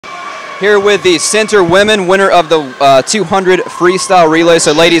Here with the Center Women, winner of the 200 freestyle relay.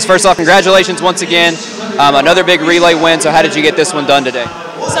 So ladies, first off, congratulations once again. Another big relay win. So how did you get this one done today?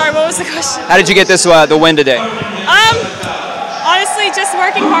 Sorry, what was the question? How did you get this the win today? Honestly, just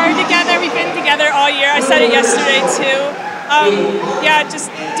working hard together. We've been together all year. I said it yesterday too. Yeah,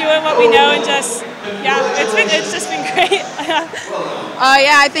 just doing what we know and just, yeah, it's just been great.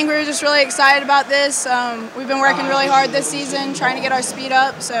 Yeah, I think we were just really excited about this. We've been working really hard this season, trying to get our speed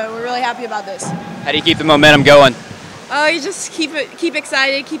up, so we're really happy about this. How do you keep the momentum going? You just keep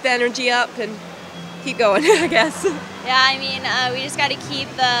excited, keep the energy up, and keep going, I guess. Yeah, I mean, we just got to keep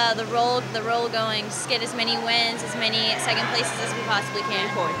the roll going. Just get as many wins, as many second places as we possibly can.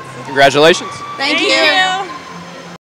 Congratulations. Thank you.